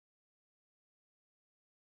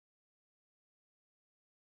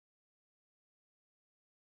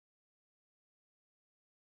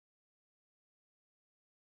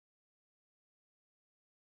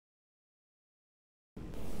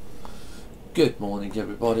Good morning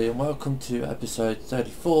everybody and welcome to episode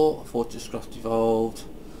 34 of FortressCraft Evolved,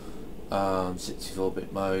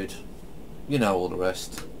 64-bit mode, you know all the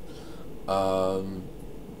rest.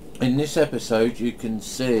 In this episode you can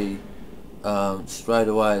see straight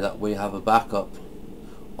away that we have a backup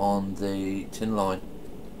on the tin line.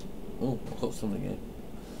 Oh, I've got something in.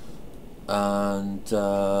 And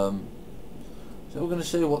so we're going to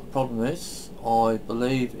see what the problem is. I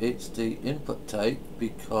believe it's the input tape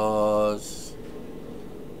because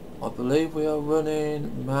I believe we are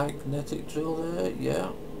running magnetic drill there,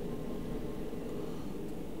 yeah.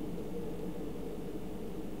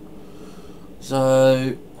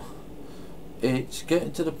 So it's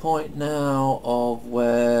getting to the point now of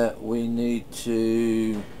where we need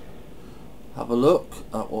to have a look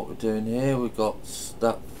at what we're doing here. We've got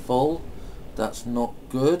that full, that's not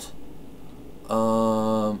good.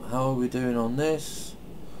 How are we doing on this?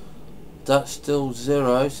 That's still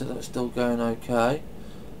 0, so that's still going okay.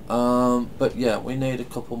 But yeah, we need a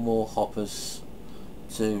couple more hoppers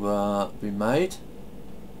to be made.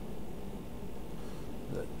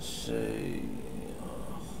 Let's see.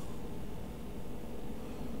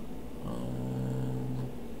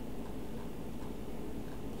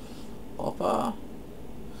 Hopper.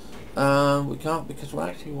 We can't because we're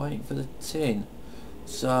actually waiting for the tin.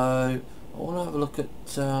 So I want to have a look at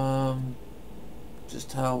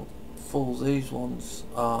just how full these ones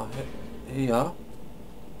are here.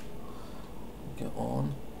 Get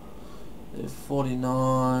on. There's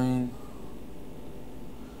 49,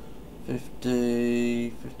 50,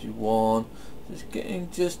 51. It's getting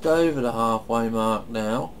just over the halfway mark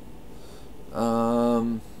now.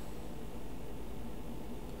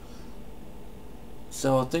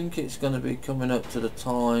 So I think it's going to be coming up to the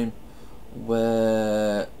time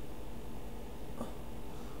where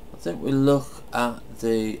I think we look at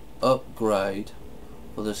the upgrade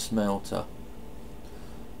for the smelter.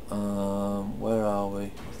 Where are we?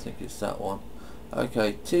 I think it's that one.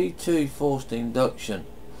 Okay, T2 forced induction,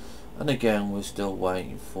 and again we're still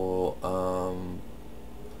waiting for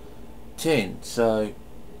tin, so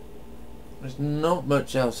there's not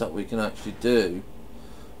much else that we can actually do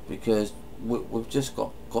because we've just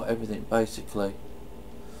got everything basically,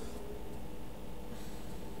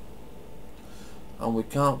 and we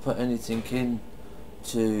can't put anything in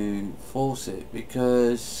to force it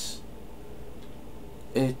because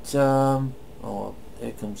it oh,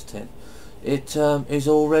 here comes tin. It is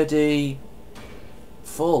already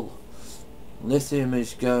full. Lithium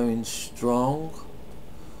is going strong.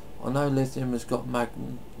 I know lithium has got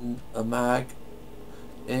a mag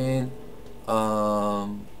in.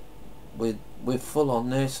 We're full on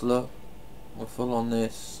this. Look, we're full on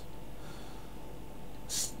this.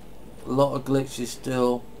 A lot of glitches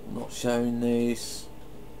still, not showing these.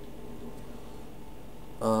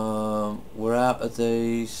 We're out of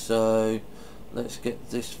these, so let's get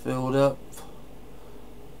this filled up,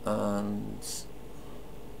 and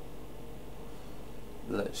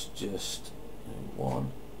let's just do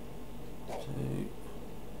 1, 2,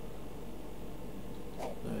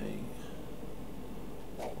 3,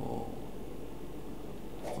 4,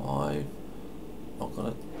 5. I'm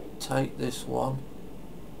going to take this one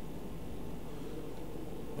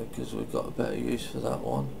because we've got a better use for that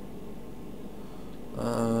one.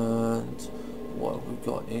 And what have we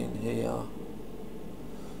got in here?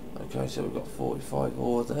 Okay, so we've got 45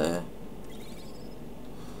 ore there.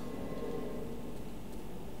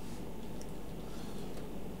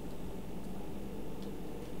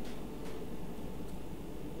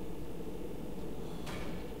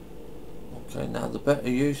 Okay, now the better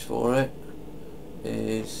use for it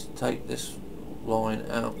is take this line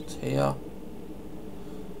out here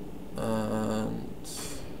and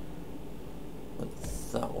put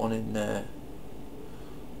that one in there,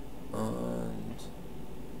 and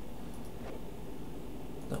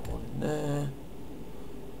that one in there,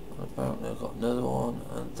 and apparently I've got another one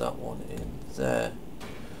and that one in there.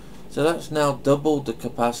 So that's now doubled the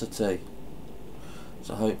capacity,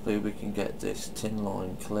 so hopefully we can get this tin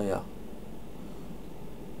line clear.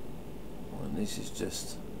 And this is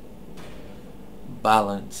just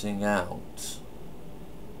balancing out.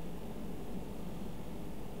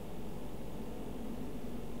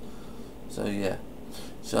 So yeah,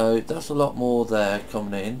 so that's a lot more there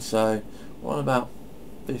coming in. So we're on about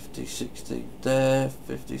 50, 60 there,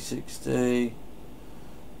 50, 60.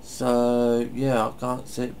 So yeah, I can't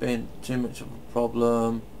see it being too much of a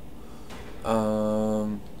problem.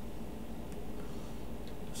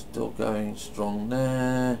 Still going strong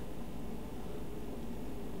there.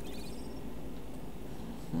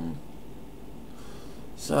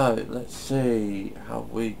 So let's see,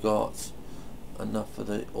 have we got enough for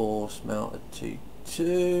the ore smelter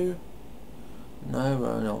T2. No, we're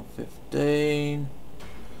only on 15.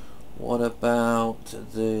 What about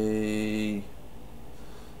the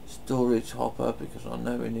storage hopper? Because I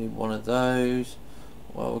know we need one of those.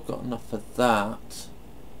 Well, we've got enough for that.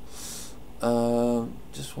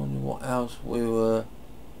 Just wondering what else we were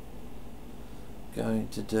going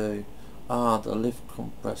to do. The lift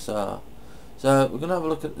compressor. So we're going to have a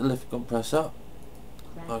look at the lift compressor.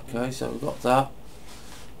 Okay, so we've got that.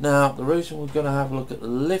 Now the reason we're going to have a look at the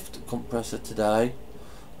lift compressor today,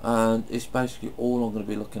 and it's basically all I'm going to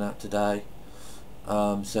be looking at today.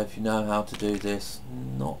 So if you know how to do this,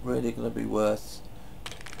 not really going to be worth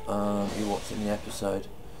you watching the episode.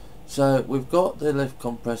 So we've got the lift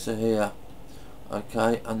compressor here.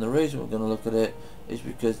 Okay, and the reason we're going to look at it is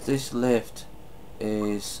because this lift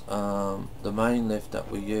is the main lift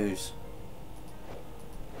that we use,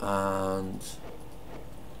 and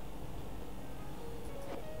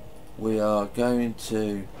we are going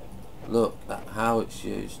to look at how it's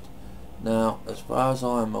used. Now, as far as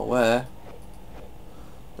I am aware,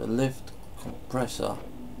 the lift compressor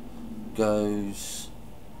goes,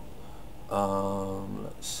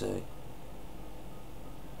 let's see,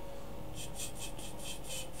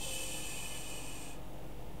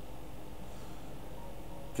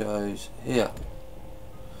 goes here,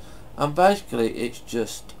 and basically it's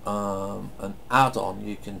just an add-on.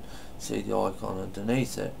 You can see the icon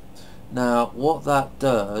underneath it. Now what that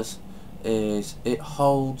does is it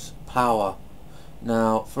holds power.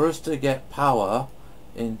 Now for us to get power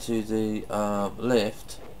into the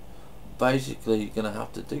lift, basically you're going to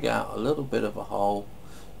have to dig out a little bit of a hole.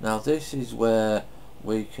 Now this is where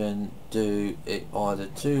we can do it either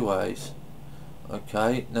two ways.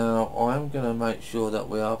 Okay, now I am going to make sure that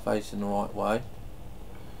we are facing the right way,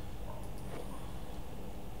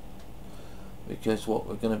 because what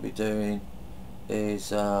we're going to be doing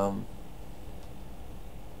is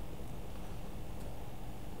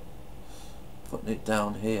putting it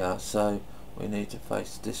down here, so we need to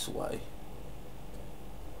face this way,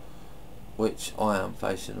 which I am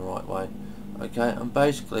facing the right way. Okay, and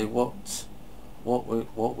basically what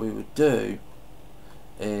we would do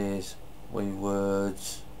is we would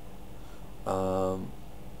put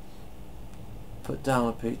down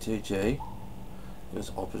a PTG,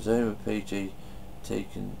 because I presume a PGT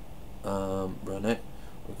can run it.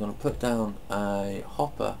 We're going to put down a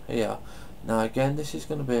hopper here. Now again, this is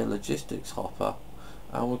going to be a logistics hopper,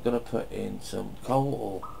 and we're going to put in some coal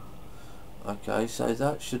ore. Okay, so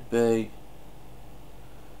that should be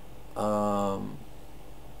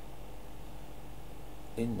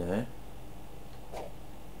in there.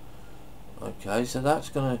 Okay, so that's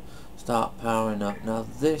going to start powering up. Now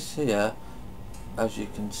this here, as you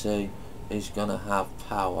can see, is going to have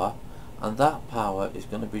power, and that power is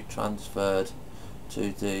going to be transferred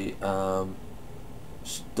to the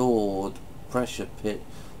stored pressure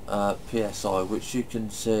PSI, which you can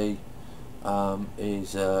see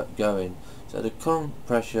is going. So the current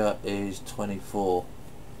pressure is 24.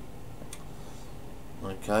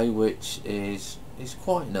 Okay, which is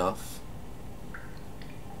quite enough.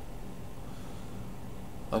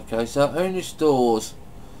 Okay, so it only stores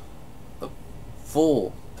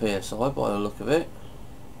 4 PSI by the look of it.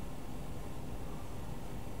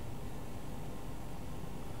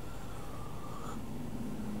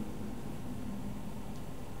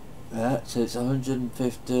 Yeah, so it's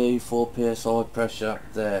 154 PSI pressure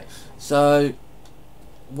there. So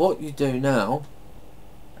what you do now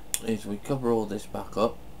is we cover all this back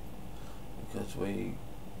up, because we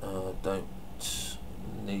don't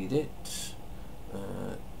need it.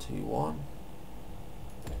 T1.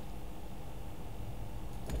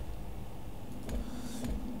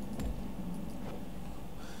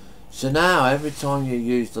 So now every time you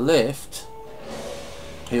use the lift,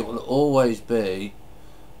 it will always be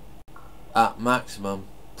at maximum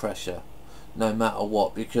pressure, no matter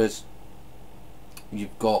what, because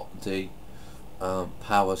you've got the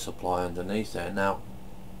power supply underneath there. Now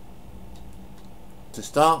to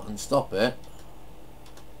start and stop it,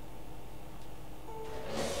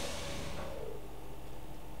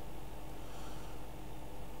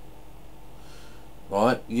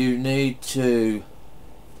 right, you need to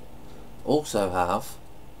also have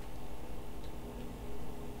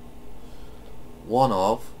one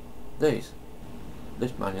of these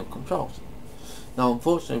lift manual controls. Now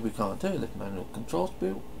unfortunately we can't do lift manual controls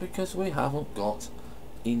because we haven't got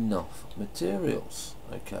enough materials.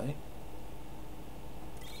 Okay,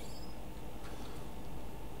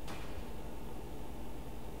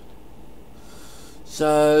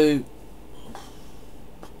 so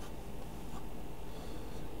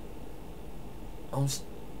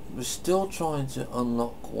we're still trying to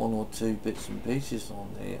unlock one or two bits and pieces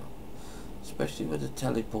on here, especially with the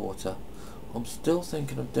teleporter. I'm still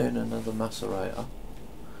thinking of doing another macerator.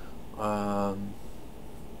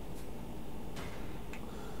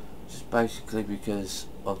 Just basically because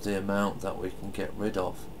of the amount that we can get rid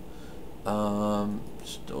of.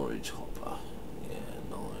 Storage hopper, yeah,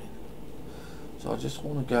 9. So I just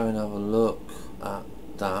want to go and have a look at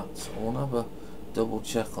that. I want to have a double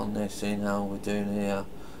check on this, seeing how we're doing here.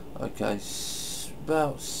 Okay,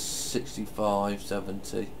 about 65,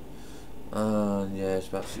 70. And yeah, it's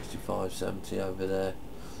about 65, 70 over there.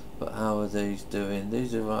 But how are these doing?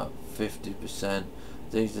 These are about 50%.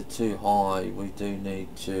 These are too high. We do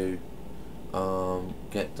need to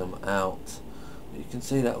get them out. You can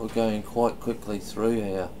see that we're going quite quickly through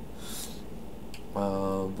here.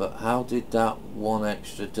 But how did that one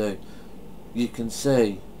extra do? You can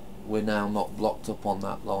see we're now not blocked up on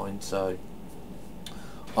that line, so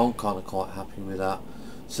I'm kind of quite happy with that.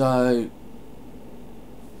 So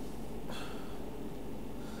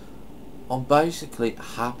I'm basically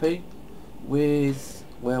happy with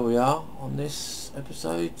where we are on this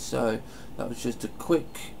episode. So that was just a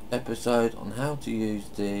quick episode on how to use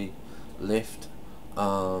the lift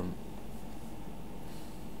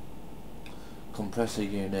compressor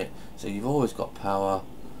unit. So you've always got power.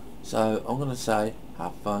 So I'm going to say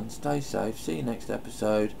have fun, stay safe, see you next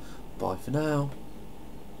episode, bye for now.